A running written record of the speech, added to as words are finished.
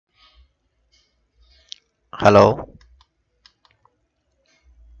Hello.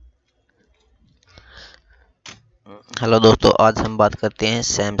 Hello दोस्तों, आज हम बात करते हैं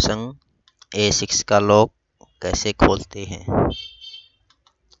सैमसंग A6 का लॉक कैसे खोलते हैं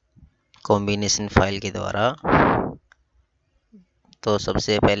कॉम्बिनेशन फाइल के द्वारा। तो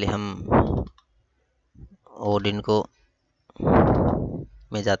सबसे पहले हम ओडिन को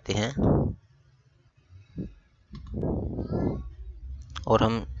में जाते हैं और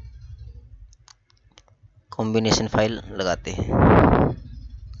हम कॉम्बिनेशन फाइल लगाते हैं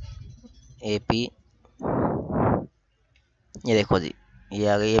AP। ये देखो जी, ये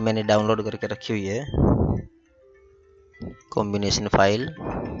आ गई है, मैंने डाउनलोड करके रखी हुई है कॉम्बिनेशन फाइल।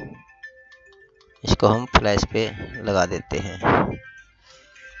 इसको हम फ्लैश पे लगा देते हैं।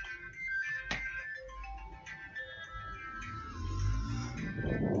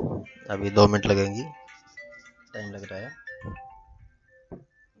 अभी 2 मिनट लगेंगी, टाइम लग रहा है।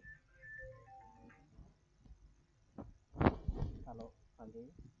 हेलो, हाँ जी,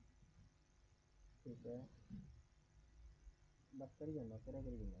 ठीक है। बस करी देना, करी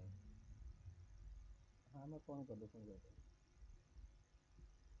देना। हाँ, मैं फ़ोन कर दूँ, फ़ोन कर दूँ।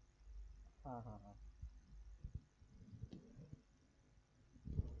 हाँ हाँ हाँ।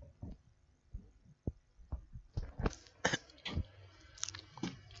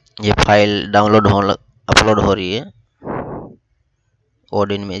 ये फाइल डाउनलोड हो अपलोड हो रही है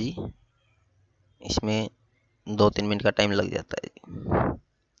ओडिन में जी। इसमें 2-3 मिनट का टाइम लग जाता है जी।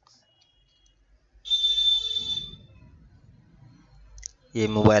 ये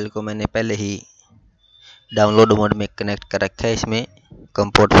मोबाइल को मैंने पहले ही डाउनलोड मोड में कनेक्ट कर रखा है। इसमें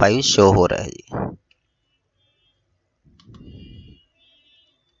कंपोर्ट फाइल शो हो रहा है जी।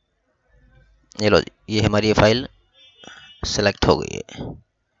 ये लो जी, ये हमारी ये फाइल सेलेक्ट हो गई है।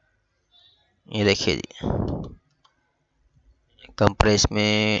 ये देखिए जी, कंप्रेस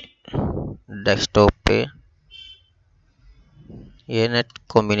में डेस्कटॉप पे ये नेट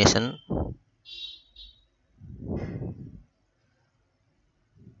कॉम्बिनेशन।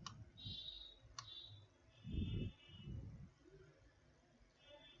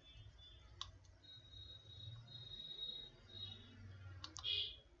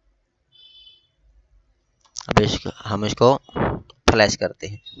 अब हम इसको फ्लैश करते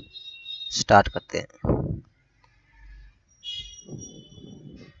हैं, स्टार्ट करते हैं।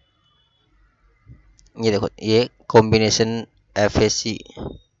 ये देखो, ये कॉम्बिनेशन FAC,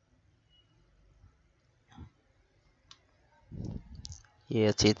 ये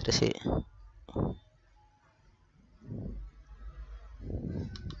अच्छी तरह से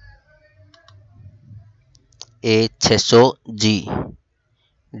A600G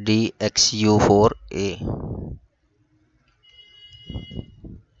DXU4A।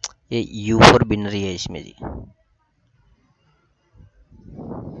 ये U4 बिनरी है इसमें जी।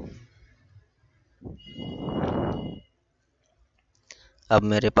 अब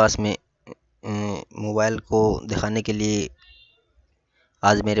मेरे पास में मोबाइल को दिखाने के लिए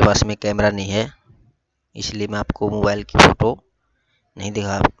आज मेरे पास में कैमरा नहीं है, इसलिए मैं आपको मोबाइल की फ़ोटो नहीं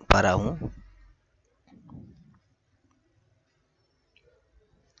दिखा पा रहा हूँ।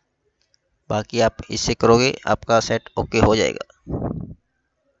 बाकी आप इससे करोगे, आपका सेट ओके हो जाएगा,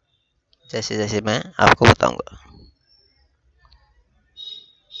 जैसे जैसे मैं आपको बताऊंगा।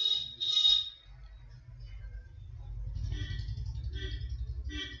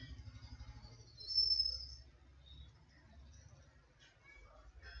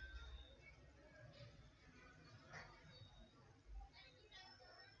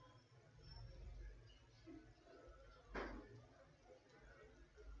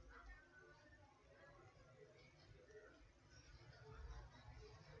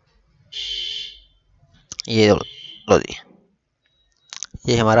 ये लो जी,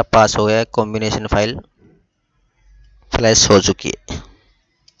 ये हमारा पास हो गया, कॉम्बिनेशन फाइल फ्लैश हो चुकी है।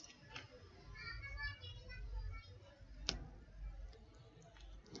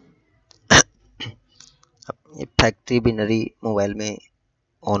 ये फैक्ट्री बिनरी मोबाइल में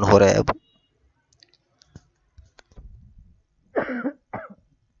ऑन हो रहा है। अब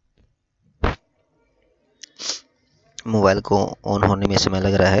मोबाइल को ऑन होने में समय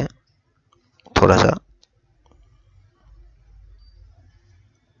लग रहा है थोड़ा सा।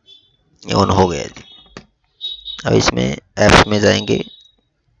 ये ऑन हो गया जी। अब इसमें ऐप्स में जाएंगे,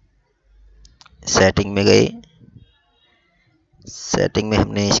 सेटिंग में गए। सेटिंग में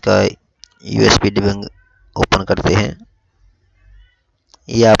हमने इसका USB डिबंग ओपन करते हैं।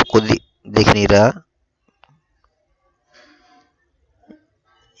 ये आपको दिख नहीं रहा,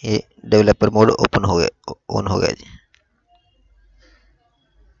 ये डेवलपर मोड ओपन हो गया, ऑन हो गया जी।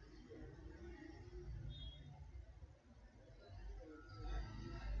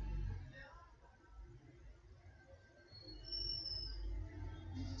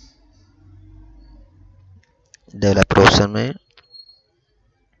 डेवलपर ऑप्शन में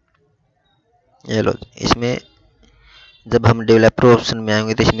ये लो, इसमें जब हम डेवलपर ऑप्शन में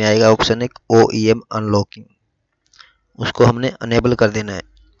आएंगे तो इसमें आएगा ऑप्शन एक OEM अनलॉकिंग, उसको हमने अनेबल कर देना है।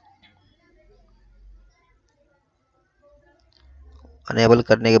 अनेबल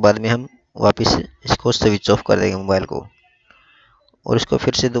करने के बाद में हम वापस इसको स्विच ऑफ कर देंगे मोबाइल को, और इसको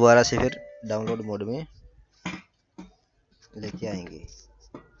फिर से दोबारा से फिर डाउनलोड मोड में लेके आएंगे।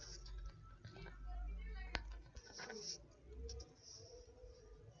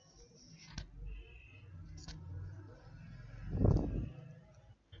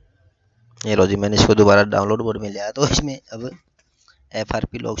 ये लो जी, मैंने इसको दोबारा डाउनलोड मोड में लिया, तो इसमें अब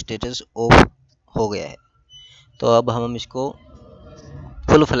FRP लॉक स्टेटस ऑफ हो गया है। तो अब हम इसको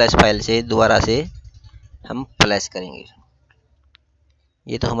फुल फ्लैश फाइल से दोबारा से हम फ्लैश करेंगे।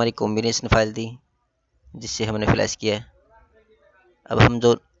 ये तो हमारी कॉम्बिनेशन फाइल थी जिससे हमने फ्लैश किया है। अब हम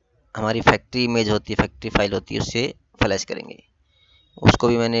जो हमारी फैक्ट्री इमेज होती है, फैक्ट्री फाइल होती है, उससे फ्लैश करेंगे। उसको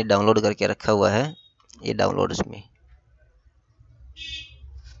भी मैंने डाउनलोड करके रखा हुआ है, ये डाउनलोड्स में।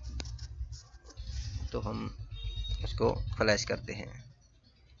 तो हम उसको फ्लैश करते हैं।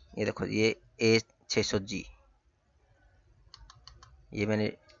 ये देखो, ये a600g ये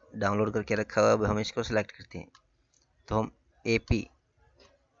मैंने डाउनलोड करके रखा हुआ। अब हम इसको सेलेक्ट करते हैं, तो हम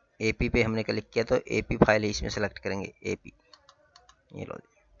AP पे हमने क्लिक किया तो AP फाइल इसमें सेलेक्ट करेंगे, AP। ये लो,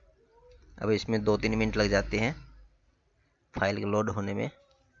 अब इसमें 2-3 मिनट लग जाते हैं फाइल लोड होने में,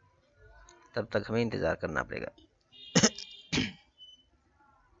 तब तक हमें इंतज़ार करना पड़ेगा।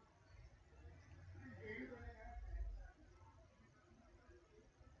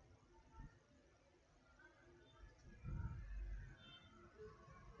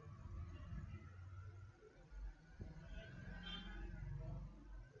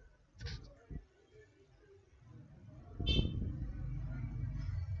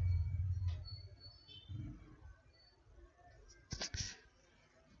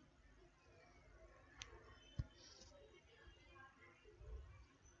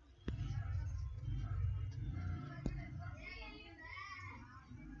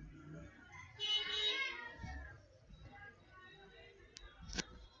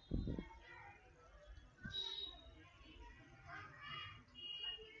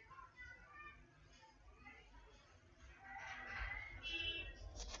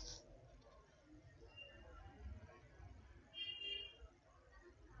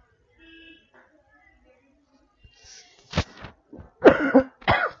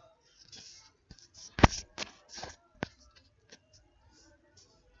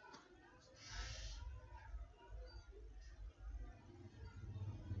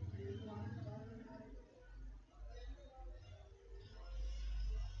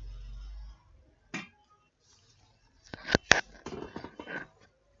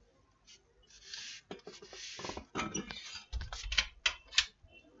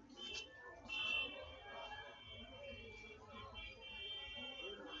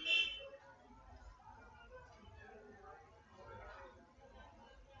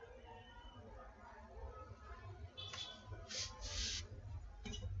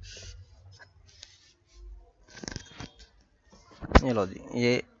 ये लो जी,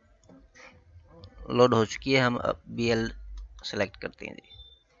 ये लोड हो चुकी है। हम अब BL सेलेक्ट करते हैं जी,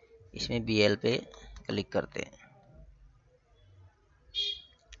 इसमें BL पे क्लिक करते हैं।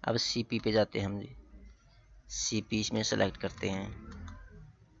 अब CP पे जाते हैं हम जी, CP इसमें सेलेक्ट करते हैं।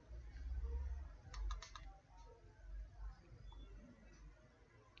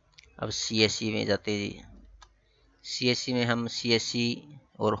 अब CSC में जाते हैं जी, CSC में हम CSC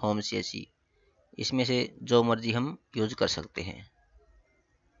और होम CSC इसमें से जो मर्जी हम यूज कर सकते हैं।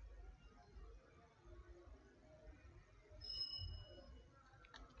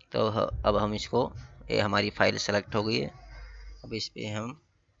 तो अब हम इसको, ये हमारी फाइल सेलेक्ट हो गई है। अब इस पे हम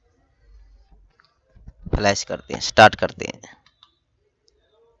फ्लैश करते हैं, स्टार्ट करते हैं।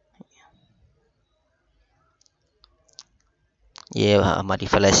 ये हमारी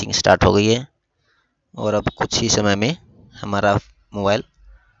फ्लैशिंग स्टार्ट हो गई है, और अब कुछ ही समय में हमारा मोबाइल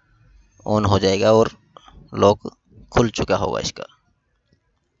ऑन हो जाएगा और लॉक खुल चुका होगा इसका।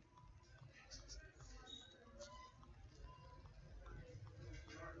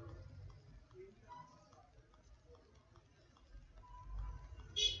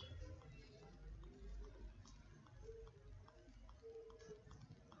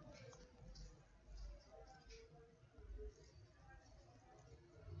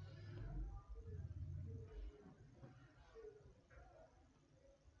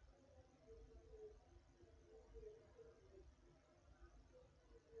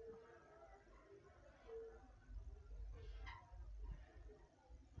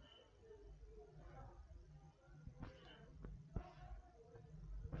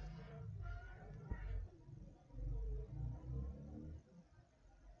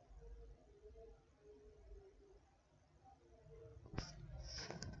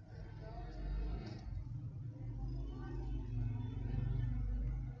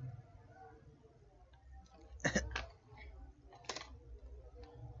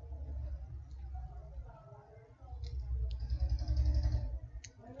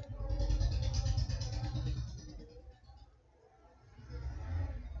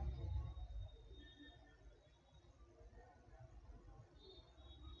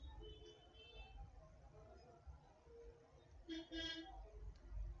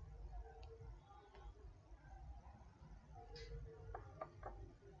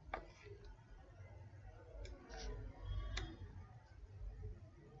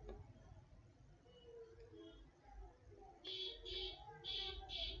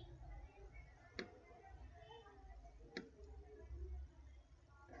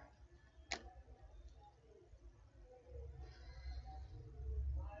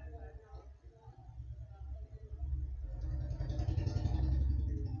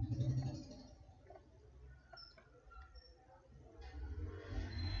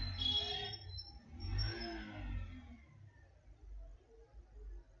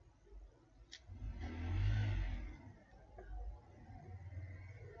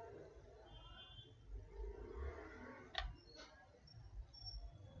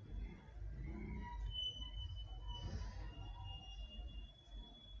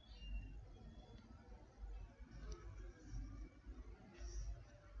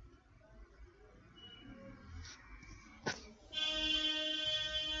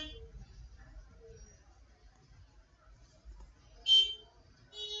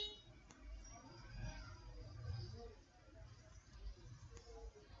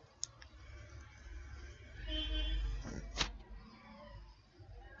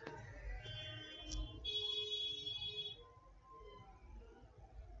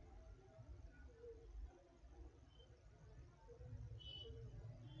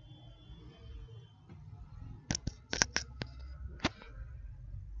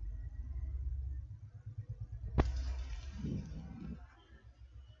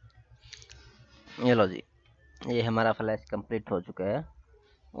 ये लो जी, ये हमारा फ्लैश कंप्लीट हो चुका है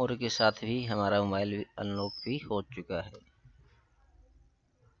और के साथ ही हमारा मोबाइल अनलॉक भी हो चुका है।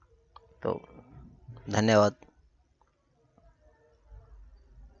 तो धन्यवाद।